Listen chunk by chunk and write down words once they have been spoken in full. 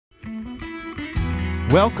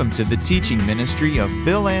Welcome to the teaching ministry of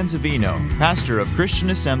Bill Anzavino, pastor of Christian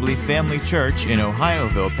Assembly Family Church in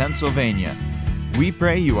Ohioville, Pennsylvania. We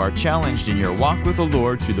pray you are challenged in your walk with the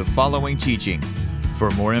Lord through the following teaching.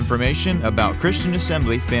 For more information about Christian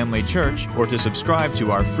Assembly Family Church or to subscribe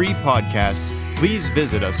to our free podcasts, please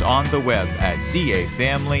visit us on the web at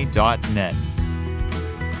cafamily.net.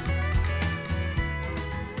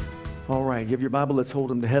 All right, give your Bible, let's hold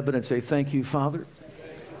them to heaven and say, thank you, Father,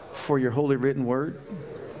 for your holy written word.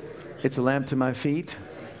 It's a lamp to my feet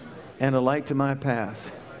and a light to my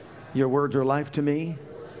path. Your words are life to me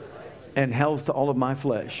and health to all of my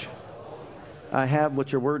flesh. I have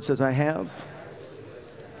what your word says I have.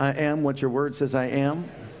 I am what your word says I am.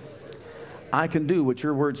 I can do what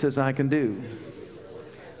your word says I can do.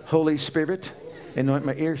 Holy Spirit, anoint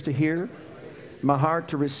my ears to hear, my heart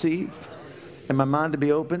to receive, and my mind to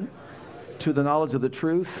be open to the knowledge of the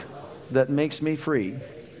truth that makes me free.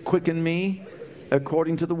 Quicken me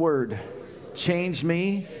according to the word. Change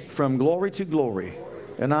me from glory to glory.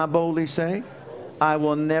 And I boldly say, I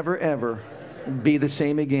will never ever be the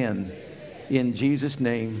same again. In Jesus'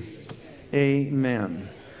 name, amen.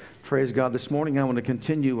 Praise God. This morning I want to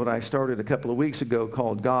continue what I started a couple of weeks ago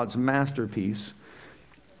called God's Masterpiece.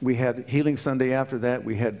 We had Healing Sunday after that.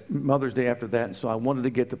 We had Mother's Day after that. And so I wanted to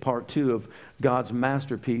get to part 2 of God's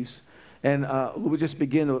Masterpiece. And we'll just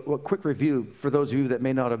begin a quick review for those of you that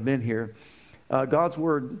may not have been here. God's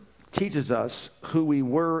Word teaches us who we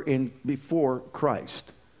were in before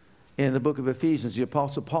Christ. In the book of Ephesians, the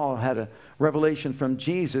Apostle Paul had a revelation from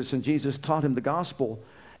Jesus, and Jesus taught him the gospel,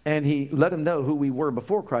 and he let him know who we were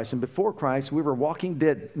before Christ. And before Christ, we were walking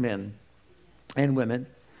dead men and women.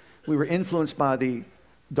 We were influenced by the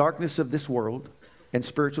darkness of this world and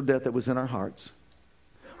spiritual death that was in our hearts.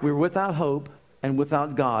 We were without hope and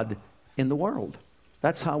without God in the world.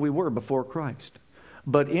 That's how we were before Christ.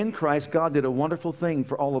 But in Christ, God did a wonderful thing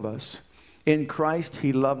for all of us. In Christ,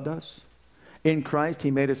 He loved us. In Christ, He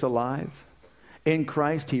made us alive. In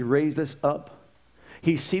Christ, He raised us up.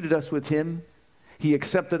 He seated us with Him. He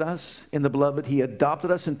accepted us in the beloved. He adopted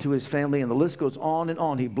us into His family, and the list goes on and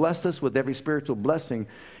on. He blessed us with every spiritual blessing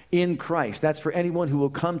in Christ. That's for anyone who will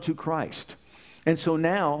come to Christ. And so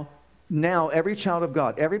now every child of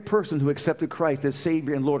God, every person who accepted Christ as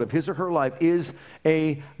Savior and Lord of his or her life is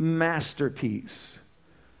a masterpiece.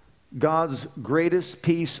 God's greatest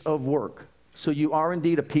piece of work. So you are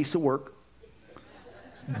indeed a piece of work,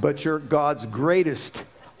 but you're God's greatest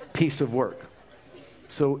piece of work.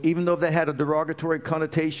 So even though that had a derogatory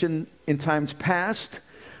connotation in times past,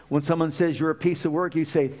 when someone says you're a piece of work, you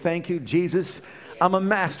say, thank you, Jesus, I'm a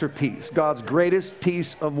masterpiece, God's greatest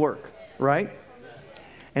piece of work, right?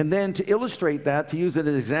 And then to illustrate that, to use it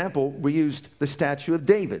as an example, we used the statue of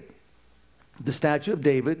David. The statue of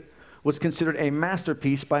David was considered a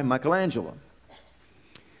masterpiece by Michelangelo.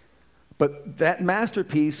 But that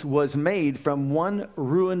masterpiece was made from one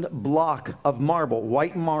ruined block of marble,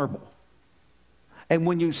 white marble. And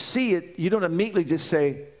when you see it, you don't immediately just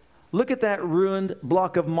say, look at that ruined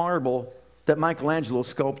block of marble that Michelangelo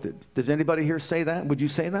sculpted. Does anybody here say that? Would you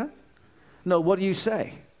say that? No, what do you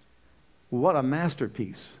say? What a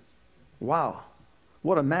masterpiece. Wow.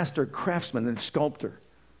 What a master craftsman and sculptor.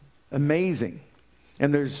 Amazing.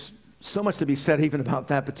 And there's so much to be said even about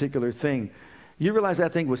that particular thing. You realize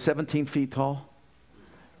that thing was 17 feet tall?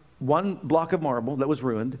 One block of marble that was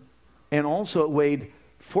ruined, and also it weighed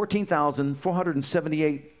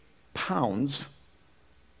 14,478 pounds,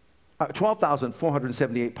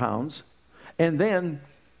 12,478 pounds, and then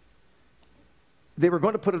they were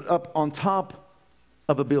going to put it up on top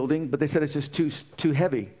of a building, but they said it's just too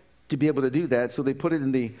heavy to be able to do that, so they put it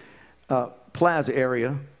in the plaza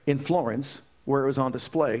area in Florence where it was on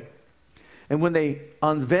display. And when they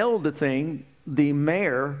unveiled the thing, the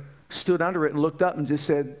mayor stood under it and looked up and just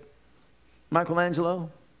said,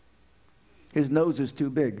 Michelangelo, his nose is too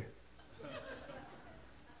big.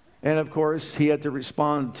 And of course, he had to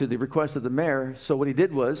respond to the request of the mayor, so what he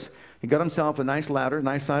did was he got himself a nice ladder,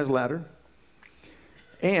 nice sized ladder,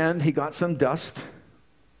 and he got some dust,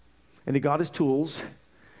 and he got his tools,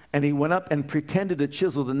 and he went up and pretended to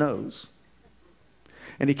chisel the nose.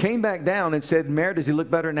 And he came back down and said, Mayor, does he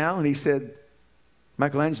look better now? And he said,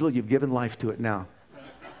 Michelangelo, you've given life to it now.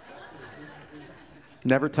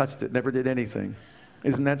 Never touched it, never did anything.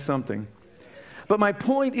 Isn't that something? But my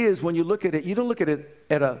point is, when you look at it, you don't look at it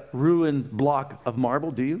at a ruined block of marble,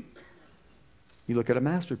 do you? You look at a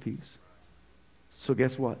masterpiece. So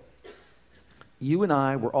guess what? You and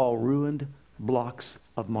I were all ruined blocks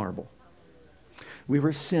of marble. We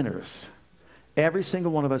were sinners. Every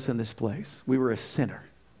single one of us in this place, we were a sinner.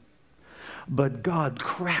 But God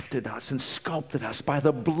crafted us and sculpted us by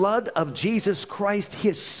the blood of Jesus Christ,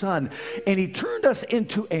 his Son, and he turned us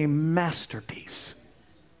into a masterpiece.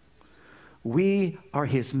 We are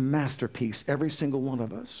his masterpiece, every single one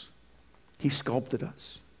of us. He sculpted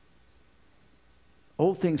us.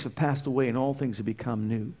 Old things have passed away and all things have become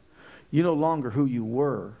new. You're no longer who you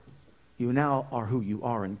were. You now are who you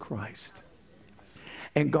are in Christ.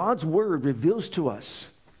 And God's word reveals to us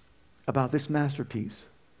about this masterpiece.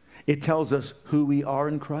 It tells us who we are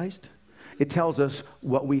in Christ. It tells us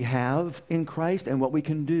what we have in Christ and what we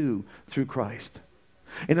can do through Christ.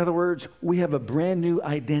 In other words, we have a brand new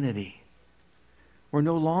identity. We're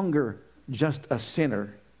no longer just a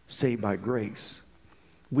sinner saved by grace.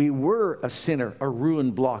 We were a sinner, a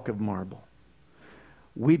ruined block of marble.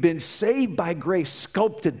 We've been saved by grace,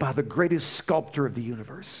 sculpted by the greatest sculptor of the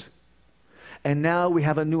universe. And now we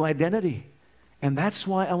have a new identity. And that's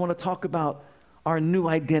why I want to talk about our new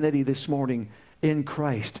identity this morning in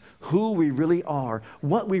Christ. Who we really are,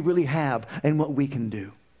 what we really have, and what we can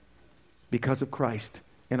do because of Christ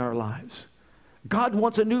in our lives. God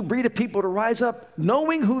wants a new breed of people to rise up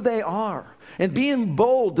knowing who they are and being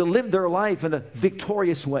bold to live their life in a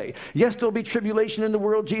victorious way. Yes, there'll be tribulation in the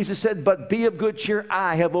world, Jesus said, but be of good cheer.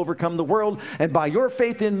 I have overcome the world, and by your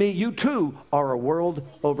faith in me, you too are a world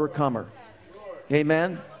overcomer.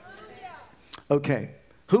 Amen? Okay,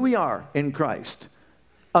 who we are in Christ,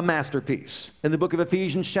 a masterpiece. In the book of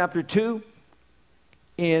Ephesians chapter 2,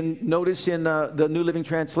 notice in the New Living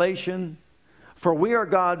Translation, for we are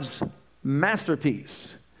God's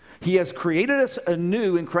masterpiece. He has created us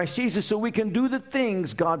anew in Christ Jesus so we can do the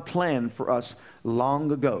things God planned for us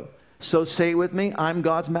long ago. So say with me, I'm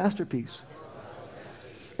God's masterpiece.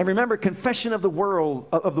 And remember, confession of the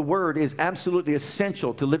word is absolutely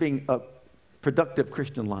essential to living a productive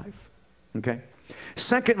Christian life. Okay?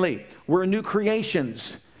 Secondly, we're new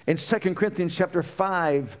creations. In 2 Corinthians chapter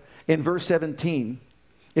 5 in verse 17,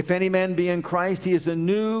 if any man be in Christ, he is a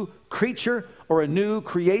new creature or a new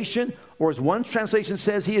creation, or as one translation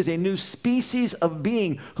says, he is a new species of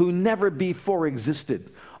being who never before existed.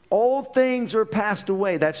 All things are passed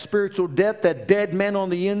away. That spiritual death, that dead man on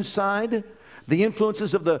the inside, the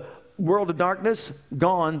influences of the world of darkness,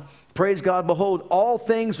 gone. Praise God, behold, all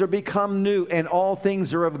things are become new and all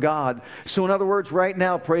things are of God. So in other words, right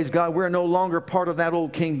now, praise God, we're no longer part of that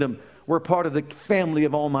old kingdom. We're part of the family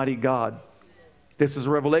of Almighty God. This is a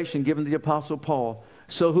revelation given to the Apostle Paul.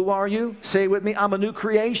 So who are you? Say with me, I'm a new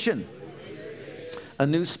creation. A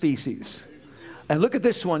new species. And look at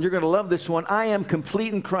this one. You're going to love this one. I am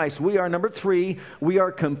complete in Christ. We are, number 3, we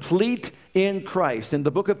are complete in Christ. In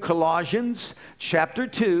the book of Colossians, chapter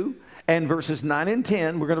 2, and verses 9 and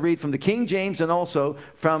 10, we're going to read from the King James and also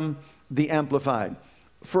from the Amplified.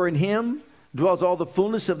 For in him dwells all the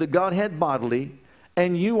fullness of the Godhead bodily,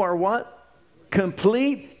 and you are what?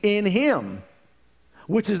 Complete in him,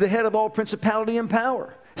 which is the head of all principality and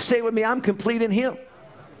power. Say with me, I'm complete in him.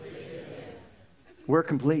 We're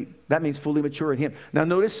complete. That means fully mature in him. Now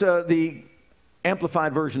notice the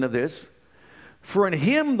Amplified version of this. For in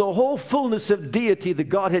him the whole fullness of deity, the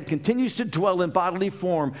Godhead, continues to dwell in bodily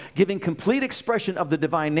form, giving complete expression of the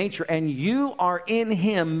divine nature. And you are in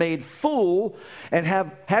him made full, and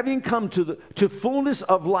having come to fullness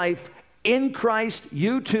of life in Christ,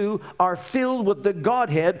 you too are filled with the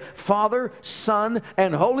Godhead, Father, Son,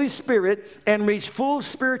 and Holy Spirit, and reach full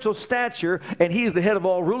spiritual stature, and he is the head of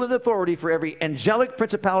all rule and authority for every angelic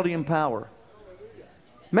principality and power.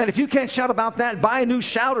 Man, if you can't shout about that, buy a new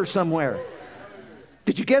shouter somewhere.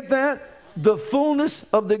 Did you get that? The fullness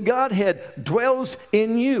of the Godhead dwells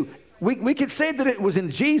in you. We could say that it was in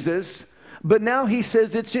Jesus, but now he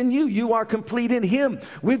says it's in you. You are complete in him.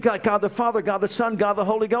 We've got God the Father, God the Son, God the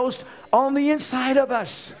Holy Ghost on the inside of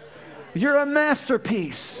us. You're a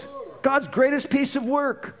masterpiece. God's greatest piece of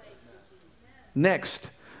work. Next,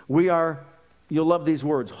 we are, you'll love these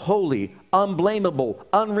words, holy, unblameable,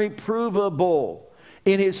 unreprovable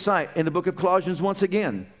in his sight. In the book of Colossians once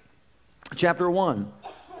again, chapter 1,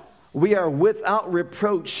 we are without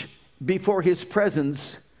reproach before his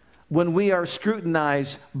presence when we are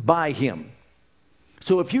scrutinized by him.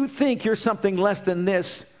 So if you think you're something less than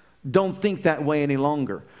this, don't think that way any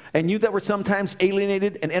longer. And you that were sometimes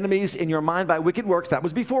alienated and enemies in your mind by wicked works, that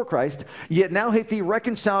was before Christ, yet now hath he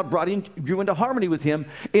reconciled, brought you into harmony with him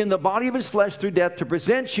in the body of his flesh through death, to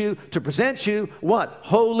present you, what?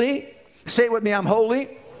 Holy. Say it with me, I'm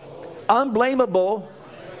holy, unblameable,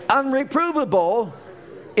 unreprovable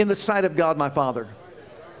in the sight of God my Father.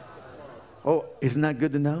 Oh, isn't that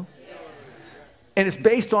good to know? And it's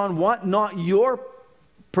based on what? Not your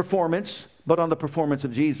performance, but on the performance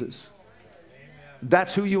of Jesus.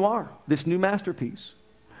 That's who you are, this new masterpiece.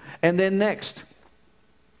 And then next,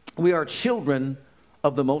 we are children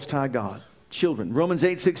of the Most High God. Children. Romans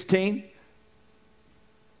 8:16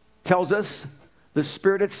 tells us the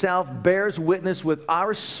Spirit itself bears witness with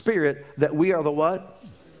our spirit that we are the what?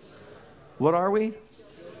 What are we?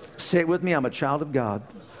 Say it with me. I'm a child of God.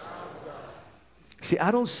 See,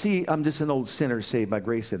 I don't see I'm just an old sinner saved by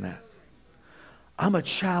grace in that. I'm a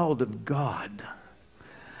child of God.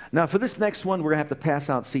 Now, for this next one, we're going to have to pass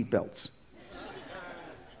out seatbelts.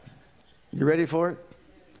 You ready for it?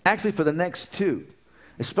 Actually, for the next two,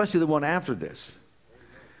 especially the one after this.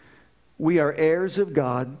 We are heirs of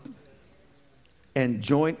God and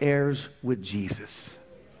joint heirs with Jesus.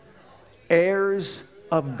 Heirs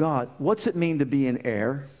of God. What's it mean to be an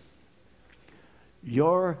heir?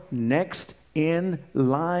 You're next in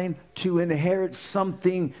line to inherit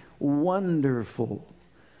something wonderful.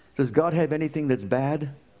 Does God have anything that's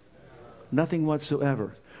bad? Nothing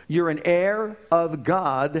whatsoever. You're an heir of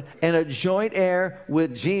God and a joint heir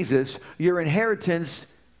with Jesus. Your inheritance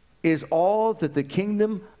is all that the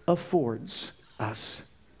kingdom affords us.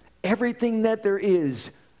 Everything that there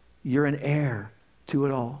is, you're an heir to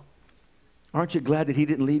it all. Aren't you glad that he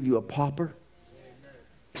didn't leave you a pauper?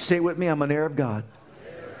 Say it with me, I'm an heir of God.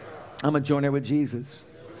 I'm a joint heir with Jesus.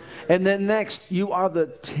 And then next, you are the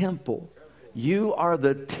temple. You are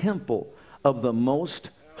the temple of the Most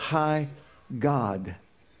High God.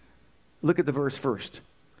 Look at the verse first,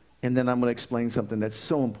 and then I'm going to explain something that's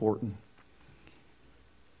so important.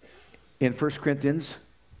 In 1 Corinthians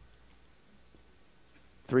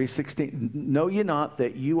 3:16, know ye not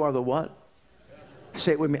that you are the what?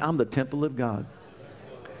 Say it with me, I'm the temple of God.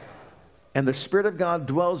 And the Spirit of God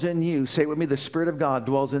dwells in you. Say it with me, the Spirit of God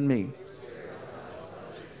dwells in me.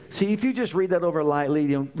 See, if you just read that over lightly,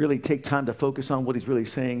 you don't really take time to focus on what he's really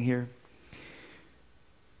saying here.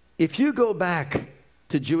 If you go back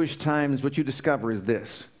to Jewish times, what you discover is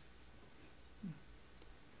this.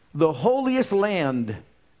 The holiest land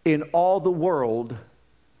in all the world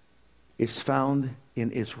is found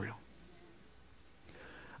in Israel.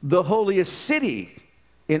 The holiest city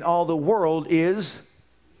in all the world is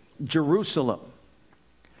Jerusalem.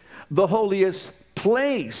 The holiest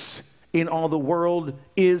place in all the world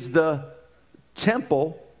is the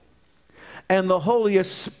temple. And the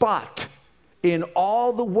holiest spot in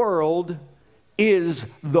all the world is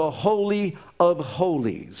the Holy of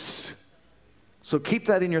Holies. So keep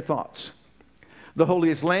that in your thoughts. The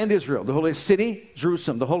holiest land, Israel. The holiest city,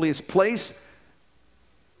 Jerusalem. The holiest place,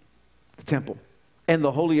 the temple. And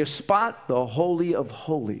the holiest spot, the Holy of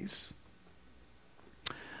Holies.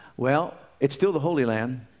 Well, it's still the Holy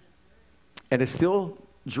Land. And it's still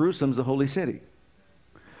Jerusalem's the holy city.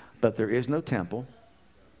 But there is no temple,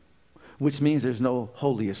 which means there's no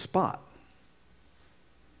holiest spot.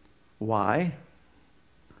 Why?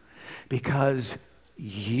 Because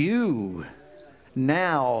you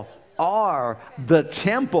now are the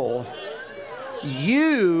temple.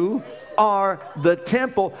 You are the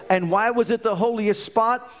temple. And why was it the holiest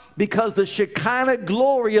spot? Because the Shekinah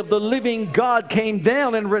glory of the living God came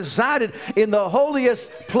down and resided in the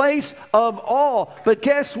holiest place of all. But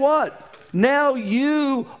guess what? Now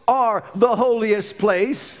you are the holiest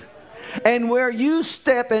place. And where you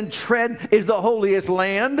step and tread is the holiest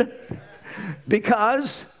land.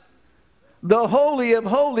 Because the Holy of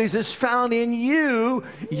Holies is found in you.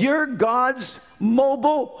 You're God's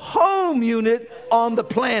mobile home unit on the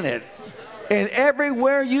planet. And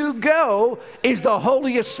everywhere you go is the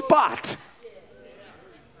holiest spot.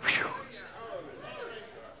 Whew.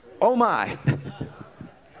 Oh my.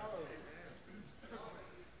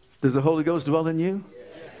 Does the Holy Ghost dwell in you?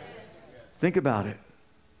 Think about it.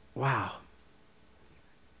 Wow.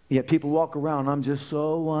 Yet people walk around, I'm just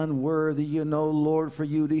so unworthy, Lord, for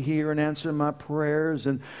you to hear and answer my prayers.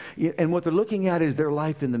 And what they're looking at is their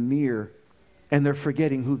life in the mirror. And they're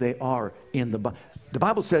forgetting who they are in the Bible. The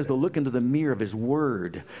Bible says they'll look into the mirror of His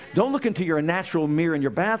Word. Don't look into your natural mirror in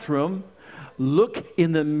your bathroom. Look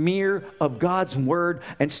in the mirror of God's Word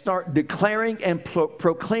and start declaring and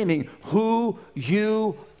proclaiming who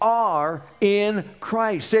you are in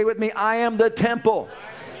Christ. Say with me, I am the temple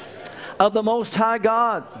of the Most High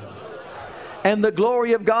God, and the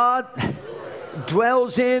glory of God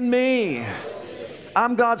dwells in me.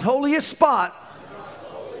 I'm God's holiest spot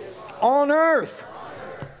on earth.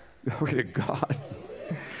 Glory to God.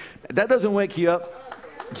 That doesn't wake you up.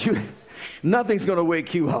 Nothing's going to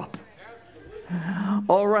wake you up.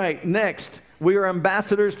 All right, next, we are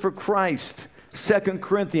ambassadors for Christ. 2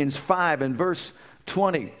 Corinthians 5 and verse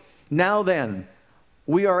 20. Now then,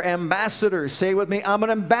 we are ambassadors. Say with me, I'm an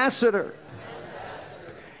ambassador.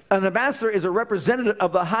 An ambassador is a representative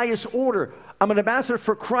of the highest order I'm an ambassador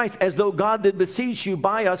for Christ, as though God did beseech you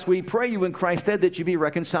by us. We pray you in Christ's stead that you be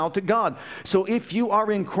reconciled to God. So if you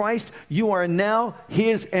are in Christ, you are now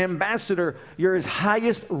his ambassador. You're his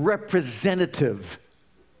highest representative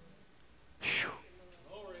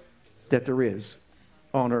that there is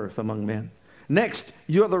on earth among men. Next,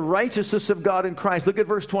 you are the righteousness of God in Christ. Look at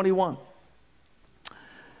verse 21.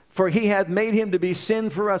 For he hath made him to be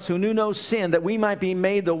sin for us who knew no sin, that we might be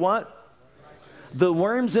made the what? The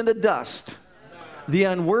worms in the dust. The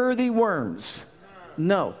unworthy worms.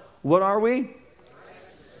 No. What are we?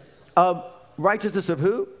 Of righteousness of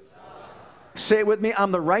who? Say it with me.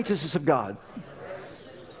 I'm the righteousness of God.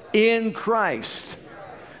 In Christ.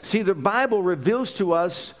 See, the Bible reveals to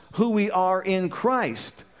us who we are in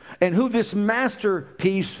Christ. And who this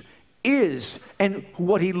masterpiece is. And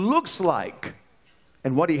what he looks like.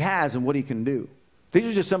 And what he has and what he can do. These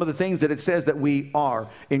are just some of the things that it says that we are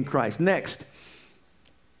in Christ. Next.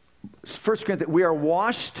 1 Corinthians, we are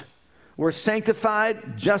washed, we're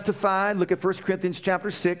sanctified, justified. Look at 1 Corinthians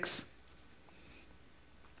chapter 6.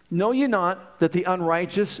 Know ye not that the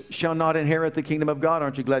unrighteous shall not inherit the kingdom of God?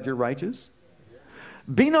 Aren't you glad you're righteous?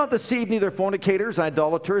 Be not deceived, neither fornicators,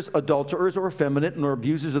 idolaters, adulterers, or effeminate, nor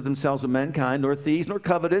abusers of themselves of mankind, nor thieves, nor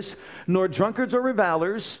covetous, nor drunkards or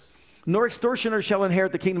revilers, nor extortioners shall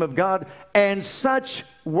inherit the kingdom of God. And such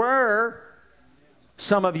were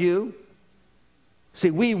some of you. See,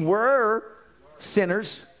 we were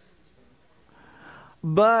sinners,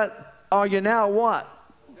 but are you now what?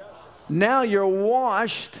 Now you're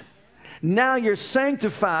washed, now you're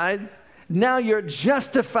sanctified, now you're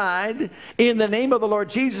justified in the name of the Lord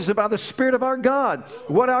Jesus and by the Spirit of our God.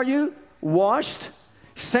 What are you? Washed,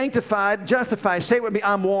 sanctified, justified. Say it with me.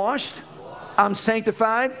 I'm washed, I'm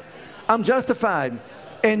sanctified, I'm justified.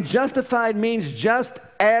 And justified means just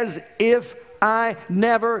as if I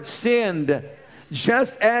never sinned.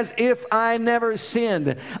 Just as if I never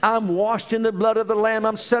sinned. I'm washed in the blood of the Lamb.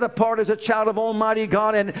 I'm set apart as a child of Almighty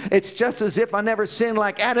God. And it's just as if I never sinned,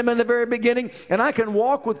 like Adam in the very beginning. And I can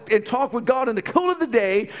walk with and talk with God in the cool of the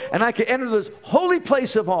day. And I can enter this holy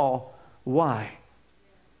place of all. Why?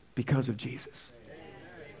 Because of Jesus.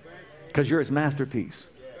 Because you're his masterpiece.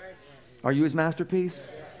 Are you his masterpiece?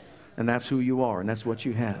 And that's who you are. And that's what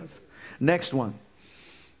you have. Next one.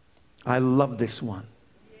 I love this one.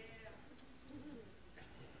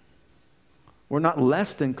 We're not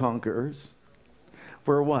less than conquerors.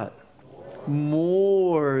 We're what?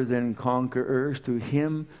 More than conquerors through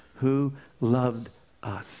him who loved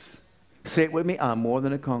us. Say it with me. I'm more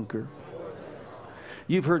than a conqueror.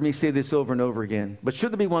 You've heard me say this over and over again. But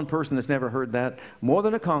should there be one person that's never heard that? More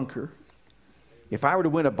than a conqueror. If I were to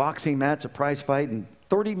win a boxing match, a prize fight, and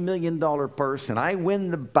 $30 million purse, and I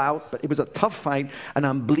win the bout, but it was a tough fight, and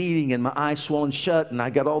I'm bleeding, and my eyes swollen shut, and I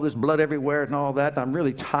got all this blood everywhere and all that, and I'm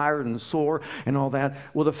really tired and sore and all that.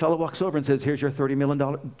 Well, the fellow walks over and says, here's your $30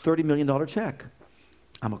 million check.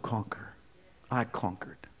 I'm a conqueror. I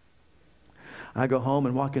conquered. I go home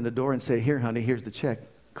and walk in the door and say, here, honey, here's the check,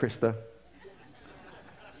 Krista.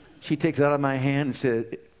 She takes it out of my hand and says,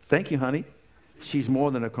 thank you, honey. She's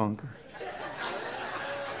more than a conqueror.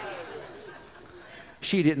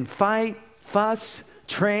 She didn't fight, fuss,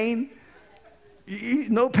 train,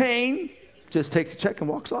 no pain. Just takes a check and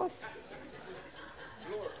walks off.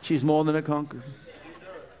 She's more than a conqueror.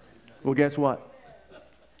 Well, guess what?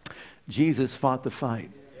 Jesus fought the fight.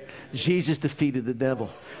 Jesus defeated the devil.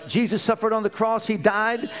 Jesus suffered on the cross. He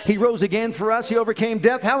died. He rose again for us. He overcame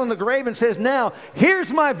death, hell, and the grave, and says, now,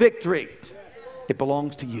 here's my victory. It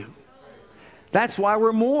belongs to you. That's why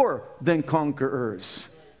we're more than conquerors.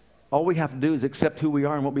 All we have to do is accept who we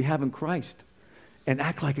are and what we have in Christ and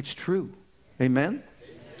act like it's true. Amen?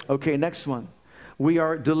 Okay, next one. We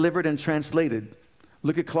are delivered and translated.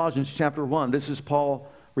 Look at Colossians chapter 1. This is Paul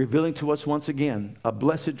revealing to us once again a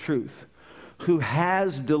blessed truth. Who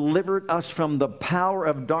has delivered us from the power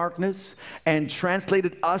of darkness and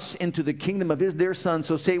translated us into the kingdom of his dear Son.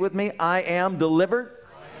 So say with me, I am delivered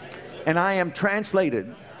and I am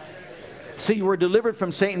translated. See, we're delivered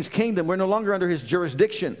from Satan's kingdom. We're no longer under his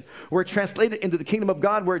jurisdiction. We're translated into the kingdom of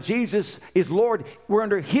God where Jesus is Lord. We're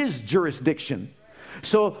under his jurisdiction.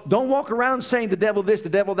 So don't walk around saying the devil this, the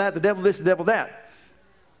devil that, the devil this, the devil that.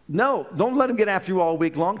 No, don't let him get after you all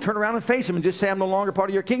week long. Turn around and face him and just say, I'm no longer part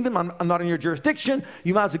of your kingdom. I'm not in your jurisdiction.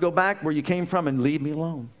 You might as well go back where you came from and leave me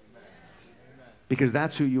alone. Because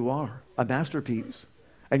that's who you are, a masterpiece.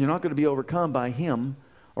 And you're not going to be overcome by him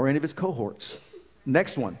or any of his cohorts.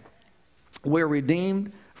 Next one. We're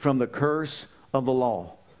redeemed from the curse of the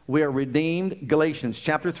law. We are redeemed. Galatians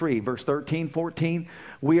chapter 3, verse 13, 14.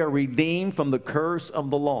 We are redeemed from the curse of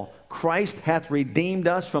the law. Christ hath redeemed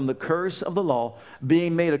us from the curse of the law,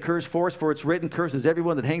 being made a curse for us, for it's written, cursed is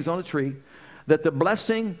everyone that hangs on a tree, that the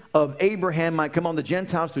blessing of Abraham might come on the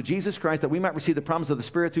Gentiles through Jesus Christ, that we might receive the promise of the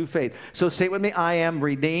Spirit through faith. So say it with me, I am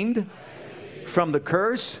redeemed from the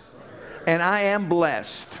curse, and I am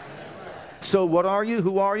blessed. So what are you?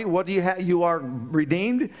 Who are you? What do you have? You are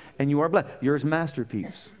redeemed and you are blessed. You're His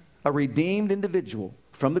masterpiece. A redeemed individual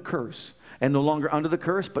from the curse, and no longer under the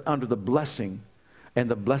curse, but under the blessing and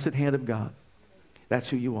the blessed hand of God. That's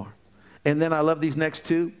who you are. And then I love these next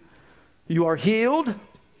two. You are healed.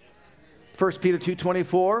 1 Peter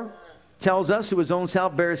 2:24 tells us, who his own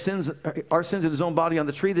self bare sins, our sins in his own body on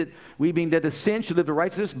the tree, that we being dead to sin should live to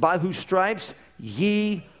righteousness, by whose stripes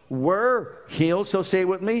ye were healed. So say it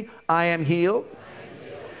with me, I am healed.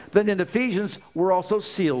 Then in Ephesians, we're also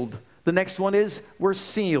sealed. The next one is we're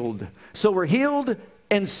sealed. So we're healed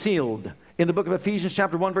and sealed. In the book of Ephesians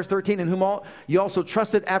chapter 1 verse 13, in whom all, you also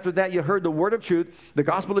trusted after that you heard the word of truth, the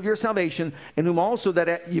gospel of your salvation, in whom also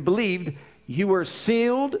that you believed, you were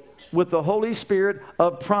sealed with the Holy Spirit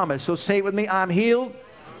of promise. So say it with me, I'm healed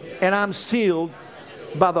and I'm sealed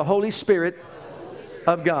by the Holy Spirit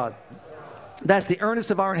of God. That's the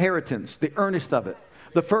earnest of our inheritance, the earnest of it.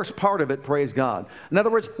 The first part of it, praise God. In other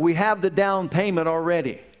words, we have the down payment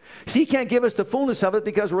already. See, He can't give us the fullness of it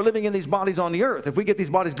because we're living in these bodies on the earth. If we get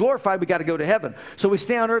these bodies glorified, we got to go to heaven. So we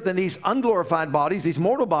stay on earth in these unglorified bodies, these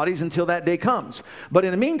mortal bodies, until that day comes. But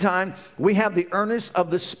in the meantime, we have the earnest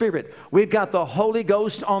of the Spirit. We've got the Holy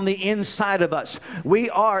Ghost on the inside of us.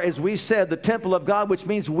 We are, as we said, the temple of God, which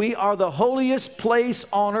means we are the holiest place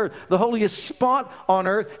on earth. The holiest spot on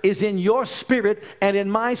earth is in your spirit and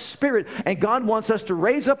in my spirit. And God wants us to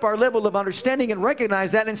raise up our level of understanding and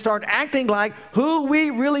recognize that and start acting like who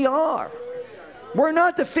we really are. We're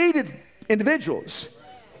not defeated individuals.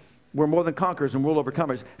 We're more than conquerors and world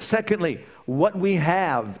overcomers. Secondly, what we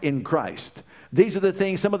have in Christ. These are the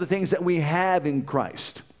things, some of the things that we have in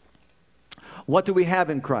Christ. What do we have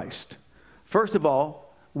in Christ? First of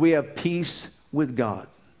all, we have peace with God.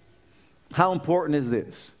 How important is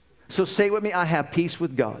this? So say with me, I have peace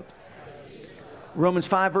with God. Romans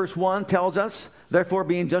 5 verse 1 tells us, therefore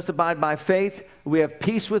being justified by faith, we have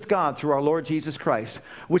peace with God through our Lord Jesus Christ,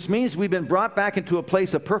 which means we've been brought back into a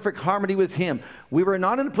place of perfect harmony with Him. We were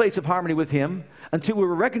not in a place of harmony with Him until we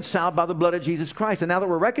were reconciled by the blood of Jesus Christ. And now that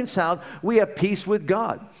we're reconciled, we have peace with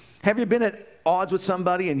God. Have you been at odds with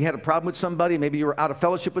somebody and you had a problem with somebody? Maybe you were out of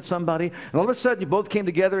fellowship with somebody, and all of a sudden you both came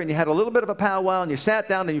together and you had a little bit of a powwow and you sat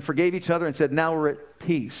down and you forgave each other and said, now we're at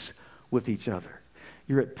peace with each other.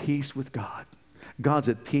 You're at peace with God. God's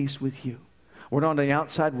at peace with you. We're not on the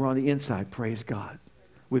outside, we're on the inside. Praise God.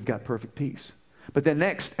 We've got perfect peace. But then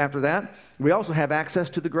next, after that, we also have access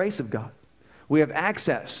to the grace of God. We have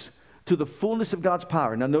access to the fullness of God's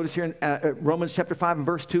power. Now notice here in Romans chapter 5 and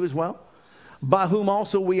verse 2 as well. By whom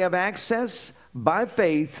also we have access by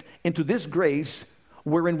faith into this grace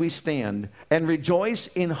wherein we stand and rejoice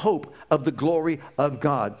in hope of the glory of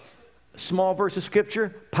God. Small verse of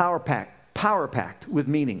scripture, power packed with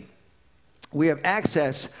meaning. We have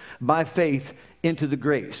access by faith into the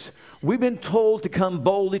grace. We've been told to come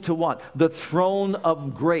boldly to what? The throne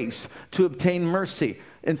of grace, to obtain mercy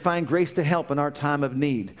and find grace to help in our time of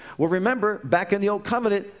need. Well, remember, back in the Old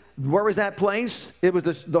Covenant, where was that place? It was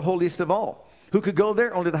the holiest of all. Who could go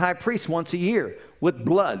there? Only the high priest once a year with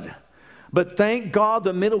blood. But thank God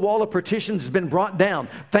the middle wall of partition has been brought down.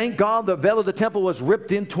 Thank God the veil of the temple was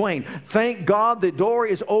ripped in twain. Thank God the door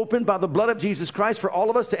is opened by the blood of Jesus Christ for all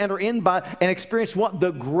of us to enter in by and experience what?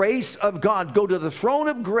 The grace of God. Go to the throne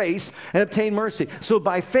of grace and obtain mercy. So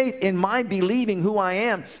by faith in my believing who I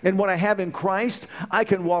am and what I have in Christ, I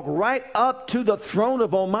can walk right up to the throne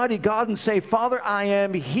of Almighty God and say, Father, I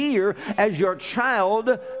am here as your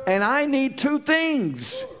child and I need two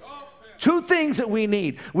things. Two things that we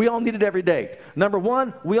need. We all need it every day. Number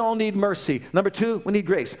one, we all need mercy. Number two, we need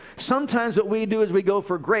grace. Sometimes what we do is we go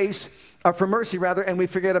for grace, or for mercy rather, and we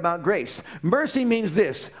forget about grace. Mercy means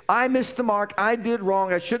this: I missed the mark, I did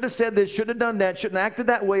wrong, I should have said this, should have done that, shouldn't have acted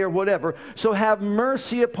that way or whatever. So have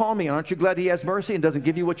mercy upon me. Aren't you glad He has mercy and doesn't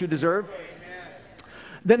give you what you deserve?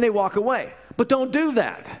 Then they walk away. But don't do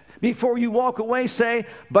that. Before you walk away, say,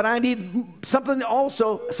 but I need something else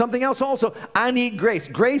also. I need grace.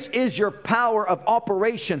 Grace is your power of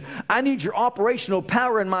operation. I need your operational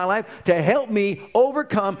power in my life to help me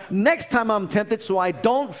overcome next time I'm tempted so I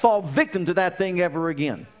don't fall victim to that thing ever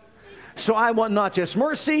again. So I want not just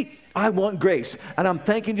mercy, I want grace. And I'm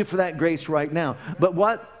thanking you for that grace right now. But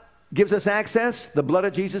what gives us access? The blood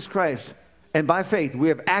of Jesus Christ. And by faith, we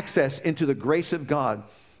have access into the grace of God.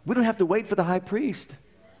 We don't have to wait for the high priest.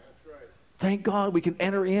 Thank God we can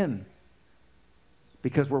enter in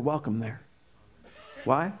because we're welcome there.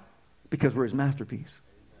 Why? Because we're his masterpiece.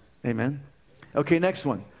 Amen. Okay, next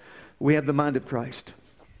one. We have the mind of Christ.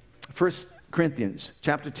 1 Corinthians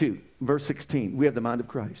chapter 2, verse 16. We have the mind of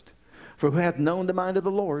Christ. For who hath known the mind of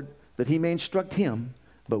the Lord, that he may instruct him?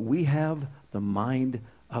 But we have the mind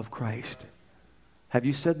of Christ. Have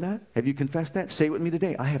you said that? Have you confessed that? Say it with me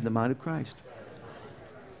today. I have the mind of Christ.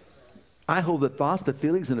 I hold the thoughts, the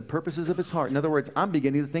feelings, and the purposes of his heart. In other words, I'm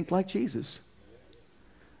beginning to think like Jesus.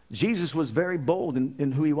 Jesus was very bold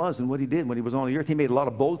in who he was and what he did when he was on the earth. He made a lot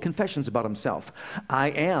of bold confessions about himself. I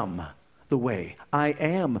am the way. I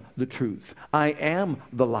am the truth. I am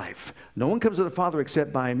the life. No one comes to the Father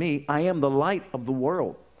except by me. I am the light of the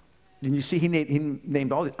world. And you see, he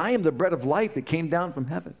named all these. I am the bread of life that came down from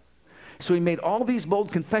heaven. So he made all these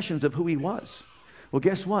bold confessions of who he was. Well,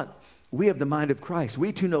 guess what? We have the mind of Christ.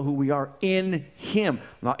 We too know who we are in him,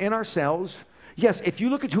 not in ourselves. Yes, if you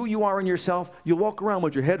look at who you are in yourself, you'll walk around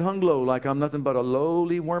with your head hung low like I'm nothing but a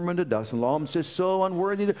lowly worm in the dust. And Lord says, so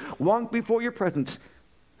unworthy to walk before your presence.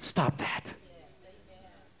 Stop that.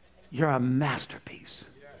 You're a masterpiece.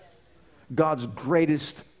 God's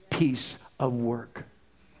greatest piece of work.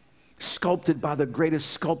 Sculpted by the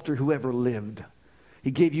greatest sculptor who ever lived.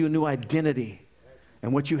 He gave you a new identity.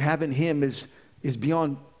 And what you have in him is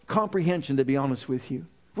beyond comprehension, to be honest with you.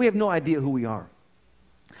 We have no idea who we are.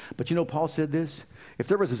 But you know, Paul said this. If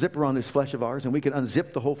there was a zipper on this flesh of ours and we could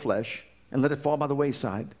unzip the whole flesh and let it fall by the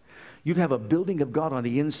wayside, you'd have a building of God on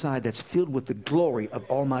the inside that's filled with the glory of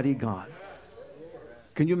Almighty God.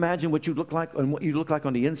 Can you imagine what you look like and what you look like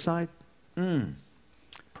on the inside?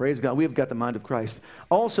 Praise God. We have got the mind of Christ.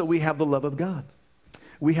 Also, we have the love of God.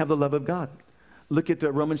 We have the love of God. Look at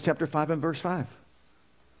Romans chapter 5 and verse 5.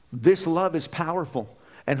 This love is powerful.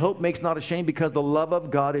 And hope makes not ashamed, because the love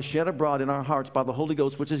of God is shed abroad in our hearts by the Holy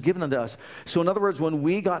Ghost, which is given unto us. So in other words, when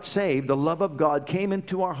we got saved, the love of God came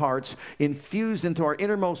into our hearts, infused into our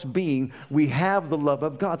innermost being. We have the love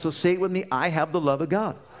of God. So say it with me. I have the love of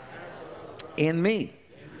God in me.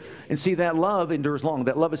 And see, that love endures long.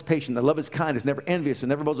 That love is patient. That love is kind. It's never envious. It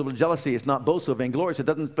never boastful of jealousy. It's not boastful, vainglorious. It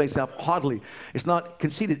doesn't display itself haughtily. It's not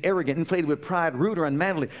conceited, arrogant, inflated with pride, rude, or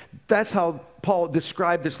unmanly. That's how Paul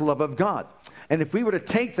described this love of God. And if we were to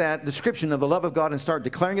take that description of the love of God and start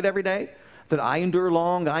declaring it every day, that I endure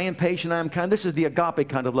long, I am patient, I am kind. This is the agape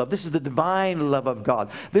kind of love. This is the divine love of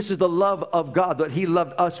God. This is the love of God that he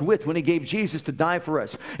loved us with when he gave Jesus to die for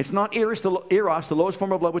us. It's not eros, the lowest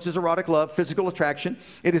form of love, which is erotic love, physical attraction.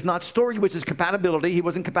 It is not storge, which is compatibility. He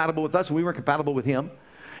wasn't compatible with us, and we weren't compatible with him.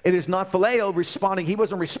 It is not phileo, responding. He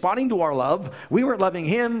wasn't responding to our love. We weren't loving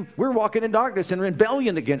him. We were walking in darkness and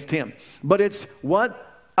rebellion against him. But it's what?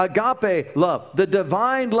 Agape love, the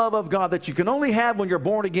divine love of God that you can only have when you're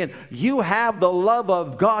born again. You have the love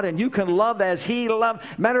of God, and you can love as he loved.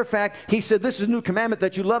 Matter of fact, he said, this is a new commandment,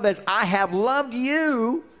 that you love as I have loved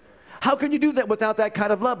you. How can you do that without that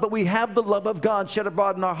kind of love? But we have the love of God shed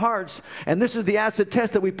abroad in our hearts. And this is the acid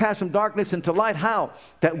test that we pass from darkness into light. How?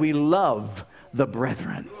 That we love the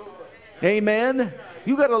brethren. Amen.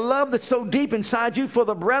 You got a love that's so deep inside you for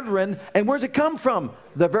the brethren. And where's it come from?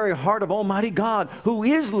 The very heart of Almighty God, who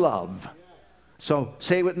is love. So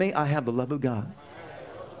say with me, I have the love of God.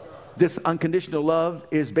 This unconditional love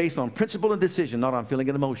is based on principle and decision, not on feeling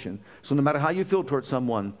and emotion. So no matter how you feel towards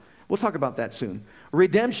someone, we'll talk about that soon.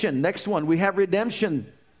 Redemption, next one. We have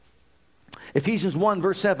redemption. Ephesians 1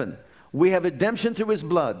 verse 7. We have redemption through his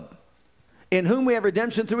blood. In whom we have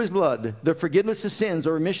redemption through his blood, the forgiveness of sins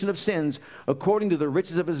or remission of sins, according to the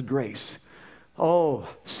riches of his grace. Oh,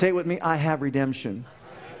 say with me, I have redemption.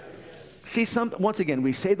 See, once again,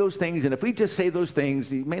 we say those things, and if we just say those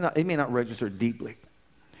things, it may not register deeply.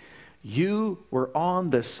 You were on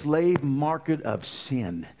the slave market of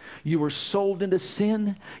sin. You were sold into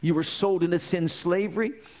sin. You were sold into sin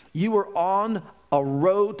slavery. You were on a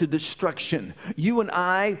road to destruction. You and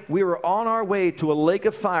I, we were on our way to a lake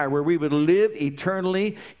of fire where we would live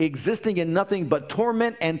eternally, existing in nothing but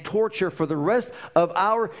torment and torture for the rest of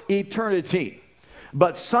our eternity.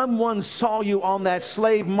 But someone saw you on that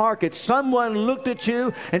slave market. Someone looked at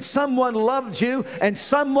you, and someone loved you, and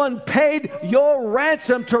someone paid your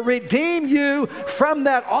ransom to redeem you from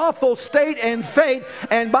that awful state and fate.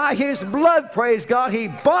 And by his blood, praise God, he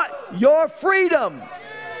bought your freedom.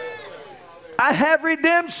 I have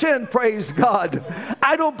redemption, praise God.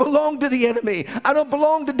 I don't belong to the enemy. I don't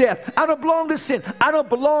belong to death. I don't belong to sin. I don't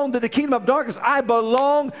belong to the kingdom of darkness. I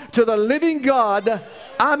belong to the living God.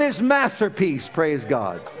 I'm his masterpiece, praise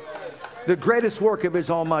God. The greatest work of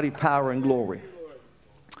his almighty power and glory.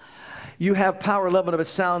 You have power, love, and of a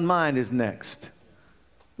sound mind is next.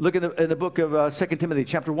 Look in the book of 2 Timothy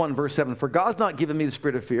chapter 1, verse 7. For God's not given me the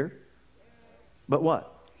spirit of fear, but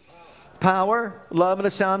what? Power, love, and a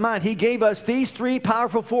sound mind. He gave us these three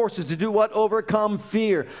powerful forces to do what? Overcome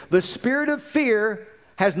fear. The spirit of fear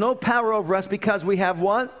has no power over us because we have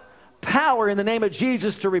what? Power in the name of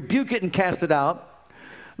Jesus to rebuke it and cast it out.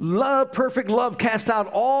 Love, perfect love, cast out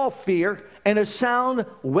all fear, and a sound,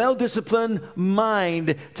 well-disciplined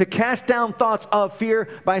mind to cast down thoughts of fear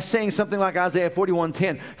by saying something like Isaiah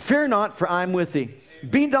 41:10. Fear not, for I am with thee.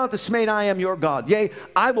 Be not dismayed, I am your God. Yea,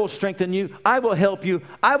 I will strengthen you. I will help you.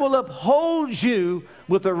 I will uphold you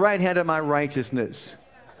with the right hand of my righteousness.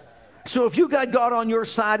 So if you got God on your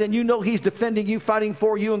side and you know He's defending you, fighting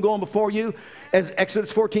for you, and going before you, as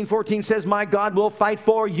Exodus 14:14 says, my God will fight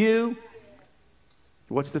for you.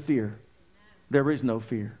 What's the fear? There is no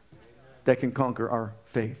fear that can conquer our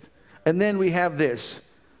faith. And then we have this.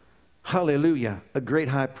 Hallelujah. A great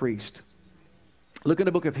high priest. Look in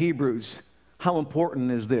the book of Hebrews. How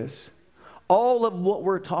important is this? All of what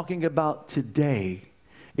we're talking about today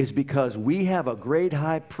is because we have a great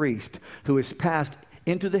high priest who is passed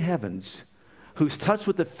into the heavens, who's touched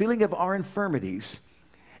with the feeling of our infirmities,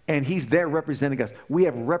 and He's there representing us. We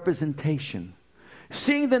have representation.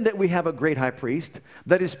 Seeing then that we have a great high priest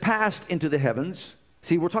that is passed into the heavens.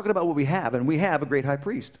 See, we're talking about what we have, and we have a great high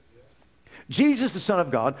priest. Jesus, the Son of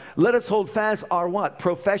God, let us hold fast our what?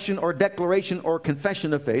 Profession or declaration or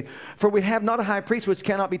confession of faith. For we have not a high priest which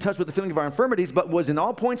cannot be touched with the feeling of our infirmities, but was in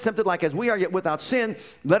all points tempted like as we are, yet without sin.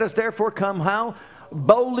 Let us therefore come, how?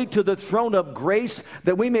 Boldly to the throne of grace,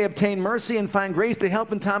 that we may obtain mercy and find grace to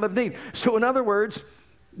help in time of need. So in other words,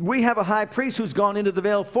 we have a high priest who's gone into the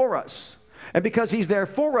veil for us. And because He's there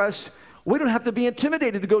for us, we don't have to be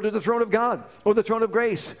intimidated to go to the throne of God or the throne of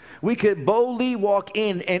grace. We could boldly walk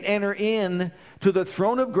in and enter in to the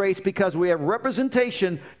throne of grace because we have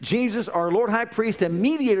representation. Jesus, our Lord High Priest and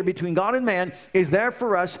mediator between God and man, is there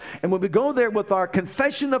for us. And when we go there with our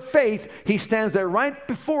confession of faith, He stands there right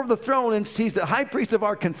before the throne and sees the high priest of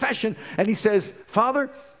our confession. And He says, Father,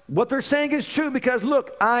 what they're saying is true because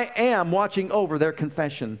look, I am watching over their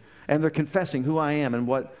confession. And they're confessing who I am and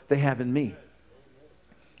what they have in me.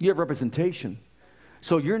 You have representation.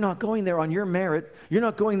 So you're not going there on your merit. You're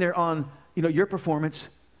not going there on, your performance.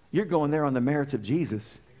 You're going there on the merits of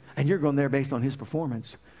Jesus. And you're going there based on His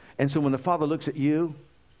performance. And so when the Father looks at you,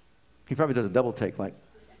 He probably does a double take like.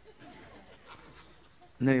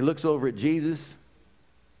 And then He looks over at Jesus.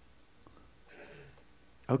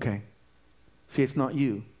 Okay. See, it's not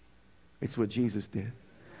you. It's what Jesus did.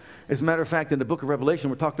 As a matter of fact, in the book of Revelation,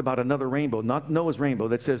 we're talking about another rainbow. Not Noah's rainbow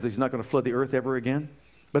that says that He's not going to flood the earth ever again.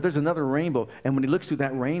 But there's another rainbow, and when He looks through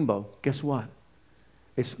that rainbow, guess what?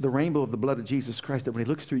 It's the rainbow of the blood of Jesus Christ, that when He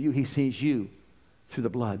looks through you, He sees you through the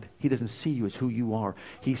blood. He doesn't see you as who you are.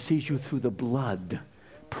 He sees you through the blood,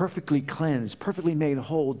 perfectly cleansed, perfectly made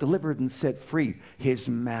whole, delivered and set free, His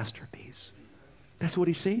masterpiece. That's what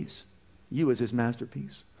He sees, you as His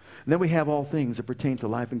masterpiece. And then we have all things that pertain to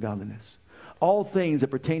life and godliness. All things that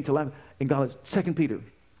pertain to life and godliness. 2 Peter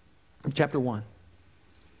chapter 1.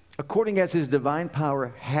 According as His divine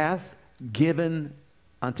power hath given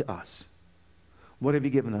unto us. What have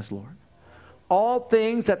you given us, Lord? All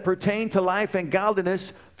things that pertain to life and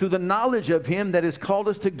godliness through the knowledge of Him that has called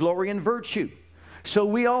us to glory and virtue. So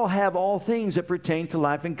we all have all things that pertain to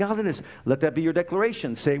life and godliness. Let that be your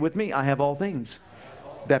declaration. Say it with me. I have all things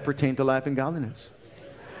that pertain to life and godliness.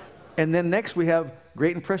 And then next we have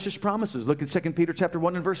great and precious promises. Look at 2 Peter chapter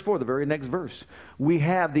 1 and verse 4, the very next verse. We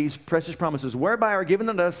have these precious promises, whereby are given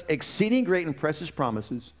unto us exceeding great and precious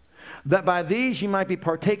promises, that by these ye might be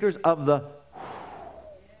partakers of the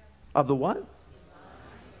what?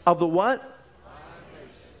 Of the what?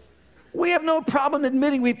 We have no problem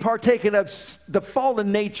admitting we've partaken of the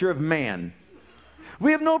fallen nature of man.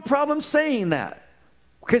 We have no problem saying that,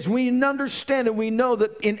 because we understand and we know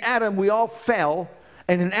that in Adam we all fell.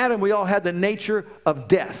 And in Adam, we all had the nature of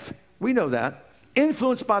death. We know that.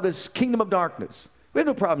 Influenced by this kingdom of darkness. We have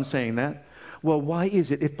no problem saying that. Well, why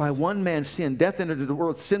is it if by one man's sin, death entered the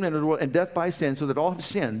world, sin entered the world, and death by sin, so that all have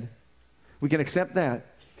sinned, we can accept that.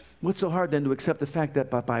 What's so hard then to accept the fact that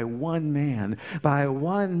by one man,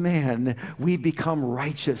 we've become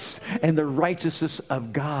righteous, and the righteousness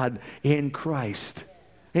of God in Christ.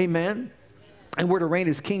 Amen? And we're to reign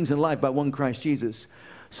as kings in life by one Christ Jesus.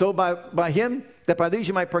 So by Him, that by these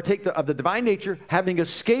you might partake of the divine nature, having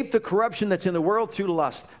escaped the corruption that's in the world through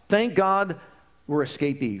lust. Thank God we're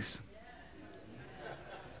escapees.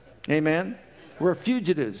 Amen? We're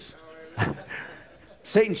fugitives.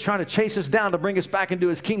 Satan's trying to chase us down to bring us back into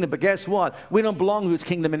his kingdom, but guess what? We don't belong to his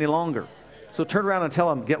kingdom any longer. So turn around and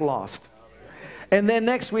tell him, get lost. And then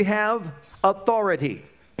next we have authority.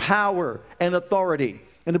 power, and authority.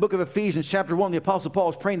 In the book of Ephesians, chapter 1, the Apostle Paul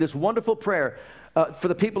is praying this wonderful prayer for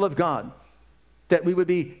the people of God, that we would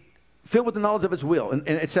be filled with the knowledge of his will, and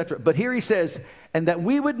etc. But here he says, and that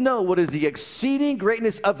we would know what is the exceeding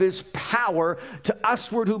greatness of his power to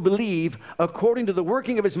usward who believe, according to the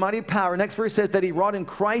working of his mighty power. Next verse says that he wrought in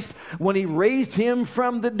Christ when he raised him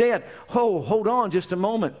from the dead. Oh, hold on just a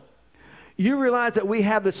moment. You realize that we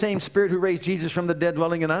have the same Spirit who raised Jesus from the dead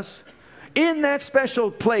dwelling in us? In that special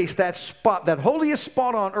place, that spot, that holiest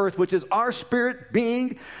spot on earth, which is our spirit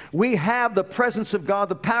being, we have the presence of God,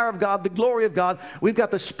 the power of God, the glory of God. We've got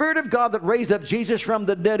the Spirit of God that raised up Jesus from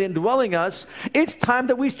the dead indwelling us. It's time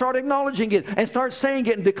that we start acknowledging it and start saying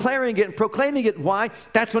it and declaring it and proclaiming it. Why?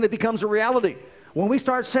 That's when it becomes a reality. When we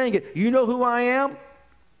start saying it, you know who I am?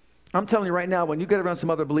 I'm telling you right now, when you get around some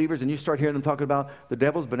other believers and you start hearing them talking about the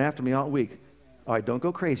devil's been after me all week, all right, don't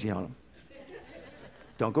go crazy on them.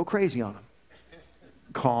 Don't go crazy on them.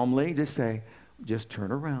 Calmly just say, just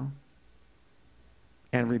turn around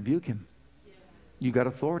and rebuke him. You got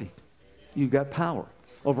authority. You got power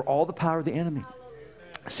over all the power of the enemy.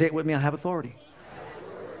 Say it with me, I have authority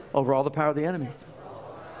over all the power of the enemy.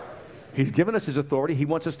 He's given us his authority. He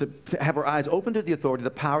wants us to have our eyes open to the authority,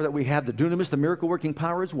 the power that we have, the dunamis, the miracle-working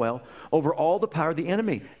power as well, over all the power of the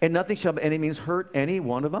enemy. And nothing shall by any means hurt any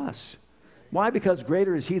one of us. Why? Because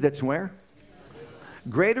greater is he that's where?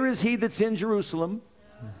 Greater is he that's in Jerusalem.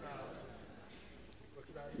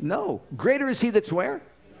 No. Greater is he that's where?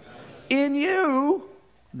 In you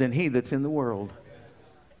than he that's in the world.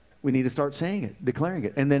 We need to start saying it, declaring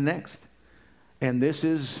it. And then next. And this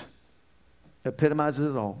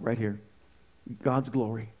epitomizes it all right here. God's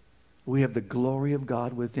glory. We have the glory of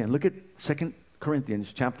God within. Look at 2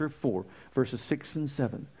 Corinthians chapter 4, verses 6 and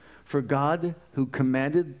 7. For God who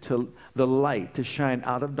commanded the light to shine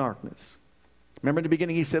out of darkness. Remember in the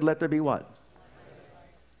beginning he said, let there be what?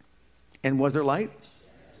 And was there light?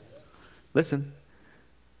 Listen.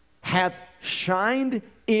 Hath shined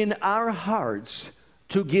in our hearts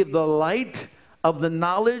to give the light of the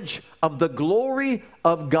knowledge of the glory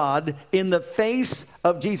of God in the face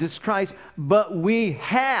of Jesus Christ. But we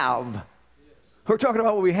have. We're talking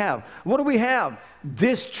about what we have. What do we have?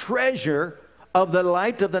 This treasure of the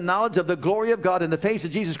light of the knowledge of the glory of God in the face of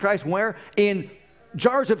Jesus Christ. Where? In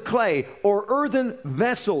jars of clay or earthen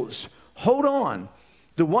vessels. Hold on.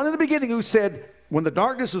 The one in the beginning who said, when the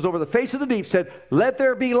darkness was over the face of the deep, said, let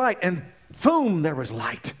there be light. And boom, there was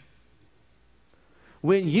light.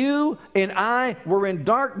 When you and I were in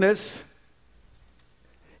darkness,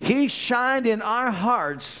 he shined in our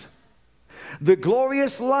hearts the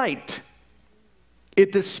glorious light.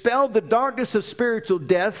 It dispelled the darkness of spiritual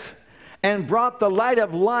death and brought the light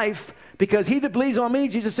of life. Because he that believes on me,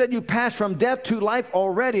 Jesus said, you pass from death to life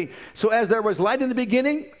already. So as there was light in the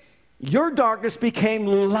beginning, your darkness became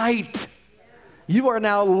light. You are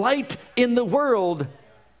now light in the world.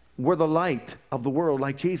 We're the light of the world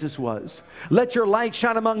like Jesus was. Let your light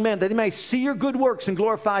shine among men that they may see your good works and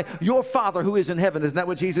glorify your Father who is in heaven. Isn't that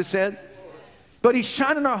what Jesus said? But he's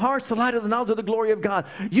shining in our hearts the light of the knowledge of the glory of God.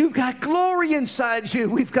 You've got glory inside you.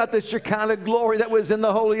 We've got the Shekinah glory that was in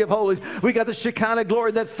the Holy of Holies. We got the Shekinah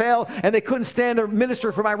glory that fell and they couldn't stand to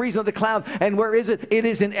minister for my reason of the cloud. And where is it? It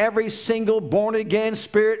is in every single born-again,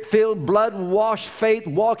 spirit-filled, blood-washed,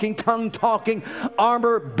 faith-walking, tongue-talking,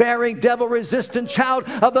 armor-bearing, devil-resistant child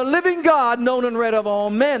of the living God, known and read of all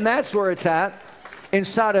men. That's where it's at.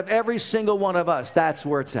 Inside of every single one of us. That's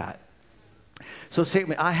where it's at. So say to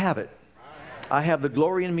me, I have it. I have the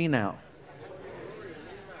glory in me now.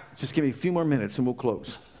 Just give me a few more minutes and we'll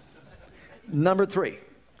close. Number 3,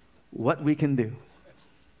 what we can do.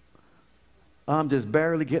 I'm just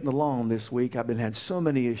barely getting along this week. I've had so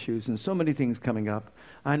many issues and so many things coming up.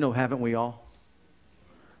 I know, haven't we all?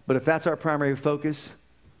 But if that's our primary focus,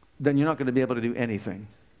 then you're not going to be able to do anything.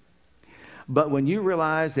 But when you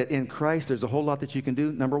realize that in Christ there's a whole lot that you can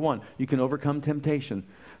do, number 1, you can overcome temptation.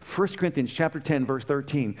 1 Corinthians chapter 10, verse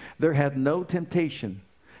 13. There hath no temptation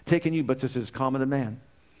taken you, but this is common to man.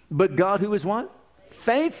 But God who is what?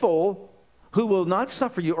 Faithful, who will not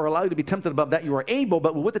suffer you or allow you to be tempted above that you are able,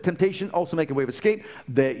 but will with the temptation also make a way of escape,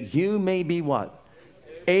 that you may be what?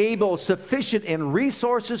 Able, sufficient in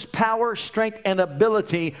resources, power, strength, and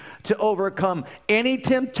ability to overcome any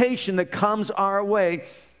temptation that comes our way.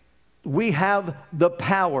 We have the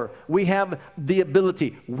power. We have the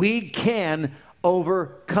ability. We can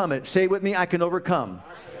overcome it. Say with me, I can overcome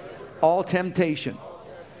all temptation.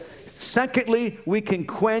 Secondly, we can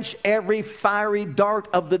quench every fiery dart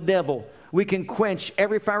of the devil. We can quench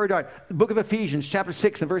every fiery dart. The book of Ephesians, chapter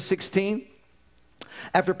 6 and verse 16.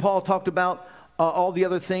 After Paul talked about all the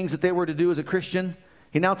other things that they were to do as a Christian,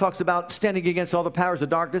 He now talks about standing against all the powers of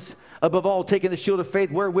darkness. Above all, taking the shield of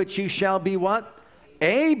faith, wherewith you shall be what?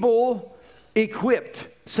 Able, equipped,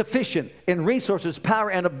 sufficient in resources,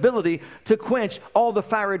 power, and ability to quench all the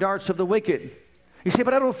fiery darts of the wicked. You say,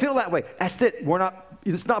 but I don't feel that way. That's it.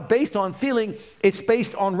 It's not based on feeling. It's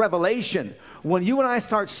based on revelation. When you and I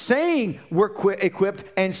start saying we're equipped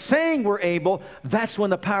and saying we're able, that's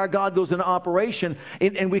when the power of God goes into operation,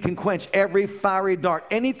 and we can quench every fiery dart.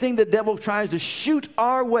 Anything the devil tries to shoot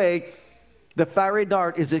our way, the fiery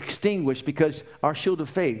dart is extinguished because our shield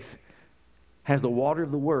of faith has the water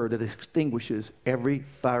of the word that extinguishes every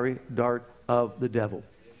fiery dart of the devil.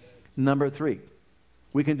 Number 3,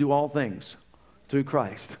 we can do all things through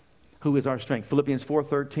Christ, who is our strength. Philippians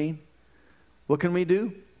 4:13. What can we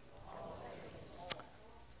do?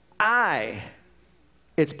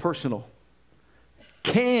 It's personal.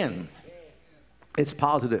 Can, it's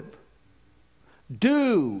positive.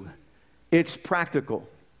 Do, it's practical.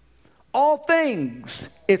 All things,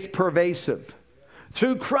 it's pervasive.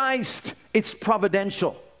 Through Christ, it's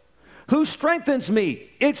providential. Who strengthens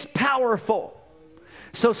me? It's powerful.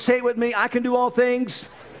 So say it with me, I can do all things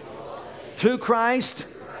through Christ,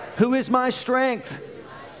 who is my strength.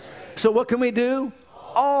 So what can we do?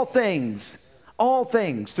 All things. All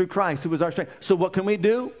things through Christ, who is our strength. So what can we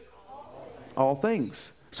do? All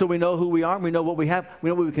things. So we know who we are, we know what we have, we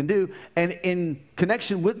know what we can do. And in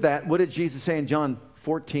connection with that, what did Jesus say in John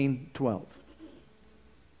 14:12?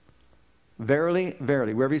 Verily,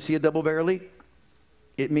 verily. Wherever you see a double verily,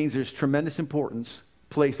 it means there's tremendous importance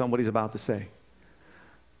placed on what he's about to say.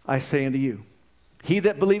 I say unto you, he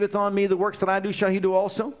that believeth on me, the works that I do shall he do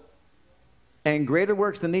also, and greater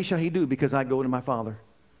works than these shall he do, because I go to my Father.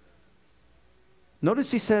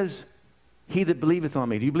 Notice he says, he that believeth on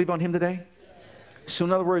me. Do you believe on him today? Yes. So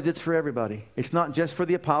in other words, it's for everybody. It's not just for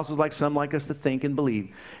the apostles like some like us to think and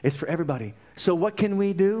believe. It's for everybody. So what can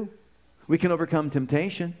we do? We can overcome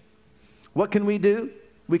temptation. What can we do?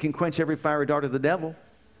 We can quench every fiery dart of the devil.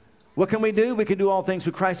 What can we do? We can do all things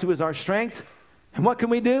through Christ, who is our strength. And what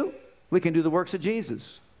can we do? We can do the works of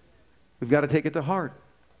Jesus. We've got to take it to heart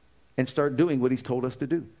and start doing what he's told us to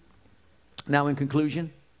do. Now, in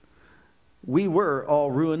conclusion, we were all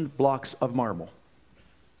ruined blocks of marble.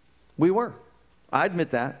 We were. I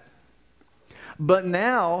admit that. But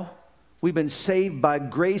now we've been saved by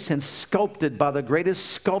grace and sculpted by the greatest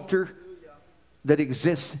sculptor that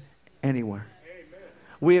exists anywhere. Amen.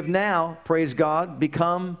 We have now, praise God,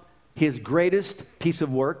 become his greatest piece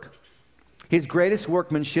of work, his greatest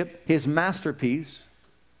workmanship, his masterpiece.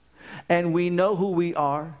 And we know who we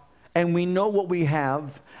are, and we know what we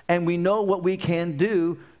have, and we know what we can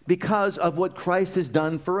do because of what Christ has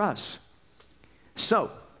done for us. So,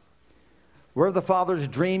 where the Father's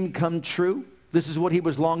dream come true, this is what he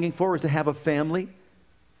was longing for, is to have a family.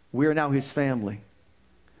 We are now his family.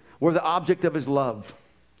 We're the object of his love.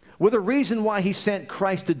 We're the reason why he sent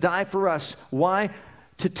Christ to die for us. Why?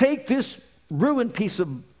 To take this ruined piece of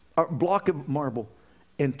block of marble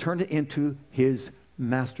and turn it into his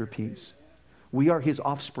masterpiece. We are his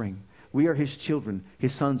offspring. We are his children,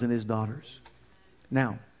 his sons and his daughters.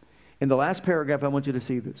 Now, in the last paragraph, I want you to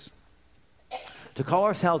see this. To call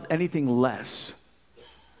ourselves anything less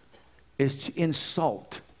is to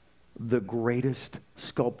insult the greatest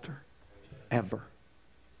sculptor ever.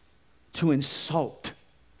 To insult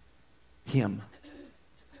him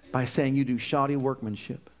by saying you do shoddy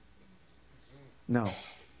workmanship. No.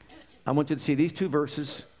 I want you to see these two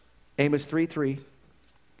verses, Amos 3:3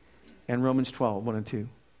 and Romans 12:1 and 2.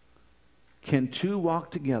 Can two walk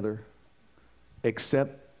together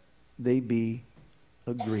except they be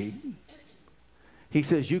agreed? He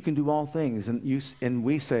says you can do all things, and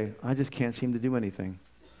we say, I just can't seem to do anything.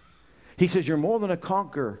 He says you're more than a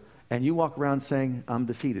conqueror, and you walk around saying, I'm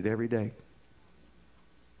defeated every day.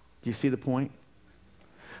 Do you see the point?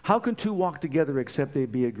 How can two walk together except they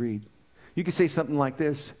be agreed? You could say something like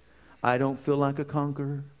this: I don't feel like a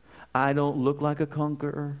conqueror. I don't look like a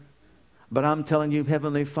conqueror. But I'm telling you,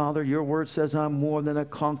 Heavenly Father, your word says I'm more than a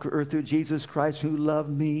conqueror through Jesus Christ who loved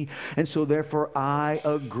me. And so therefore I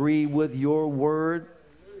agree with your word.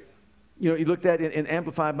 You know, you looked at it in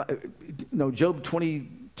Amplified, Job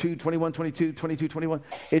 22, 21, 22, 22, 21.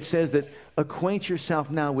 It says that acquaint yourself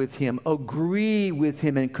now with him, agree with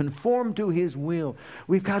him, and conform to his will.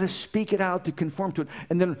 We've got to speak it out to conform to it.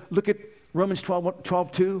 And then look at Romans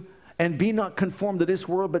 12:2. And be not conformed to this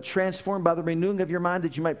world, but transformed by the renewing of your mind,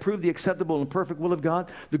 that you might prove the acceptable and perfect will of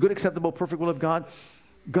God, the good, acceptable, perfect will of God.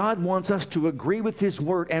 God wants us to agree with His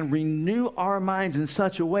Word and renew our minds in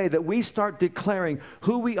such a way that we start declaring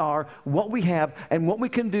who we are, what we have, and what we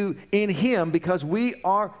can do in Him, because we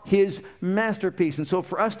are His masterpiece. And so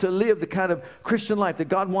for us to live the kind of Christian life that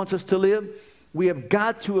God wants us to live, we have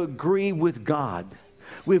got to agree with God.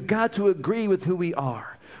 We've got to agree with who we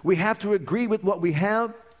are. We have to agree with what we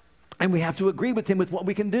have, and we have to agree with Him with what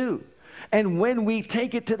we can do. And when we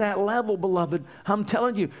take it to that level, beloved, I'm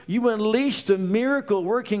telling you, you unleash the miracle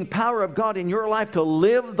working power of God in your life to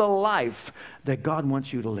live the life that God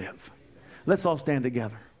wants you to live. Let's all stand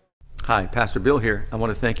together. Hi, Pastor Bill here. I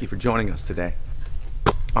want to thank you for joining us today.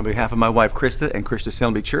 On behalf of my wife, Krista, and Christian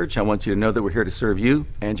Assembly Church, I want you to know that we're here to serve you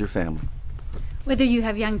and your family. Whether you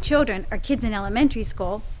have young children or kids in elementary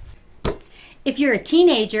school, if you're a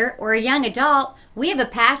teenager or a young adult, we have a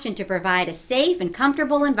passion to provide a safe and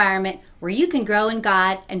comfortable environment where you can grow in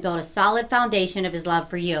God and build a solid foundation of His love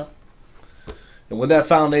for you. And with that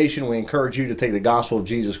foundation, we encourage you to take the gospel of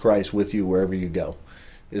Jesus Christ with you wherever you go.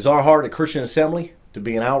 It is our heart at Christian Assembly to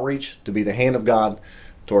be an outreach, to be the hand of God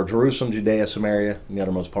toward Jerusalem, Judea, Samaria, and the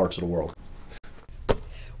uttermost parts of the world.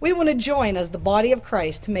 We want to join as the body of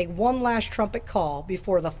Christ to make one last trumpet call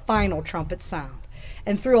before the final trumpet sound,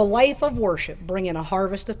 and through a life of worship, bring in a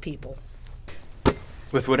harvest of people.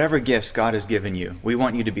 With whatever gifts God has given you, we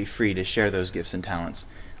want you to be free to share those gifts and talents.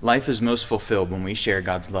 Life is most fulfilled when we share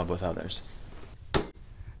God's love with others.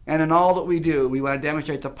 And in all that we do, we want to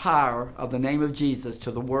demonstrate the power of the name of Jesus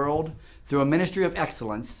to the world through a ministry of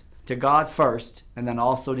excellence, to God first, and then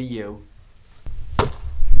also to you.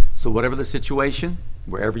 So whatever the situation,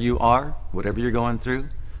 wherever you are, whatever you're going through,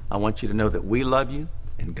 I want you to know that we love you,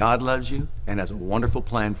 and God loves you, and has a wonderful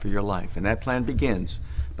plan for your life. And that plan begins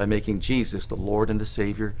by making Jesus the Lord and the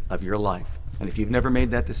Savior of your life. And if you've never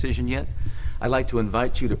made that decision yet, I'd like to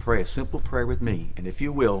invite you to pray a simple prayer with me. And if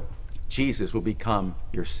you will, Jesus will become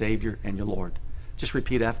your Savior and your Lord. Just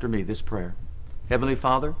repeat after me this prayer. Heavenly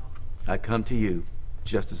Father, I come to you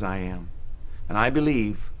just as I am. And I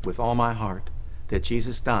believe with all my heart that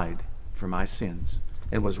Jesus died for my sins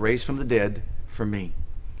and was raised from the dead for me.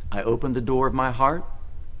 I open the door of my heart.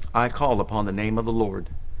 I call upon the name of the Lord.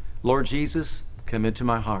 Lord Jesus, come into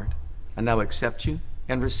my heart. I now accept you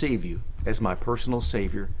and receive you as my personal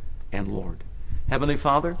Savior and Lord. Heavenly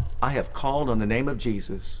Father, I have called on the name of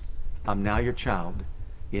Jesus. I'm now your child.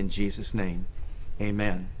 In Jesus' name,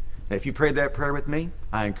 amen. Now, if you prayed that prayer with me,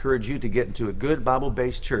 I encourage you to get into a good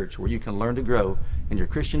Bible-based church where you can learn to grow in your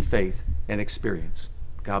Christian faith and experience.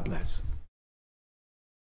 God bless.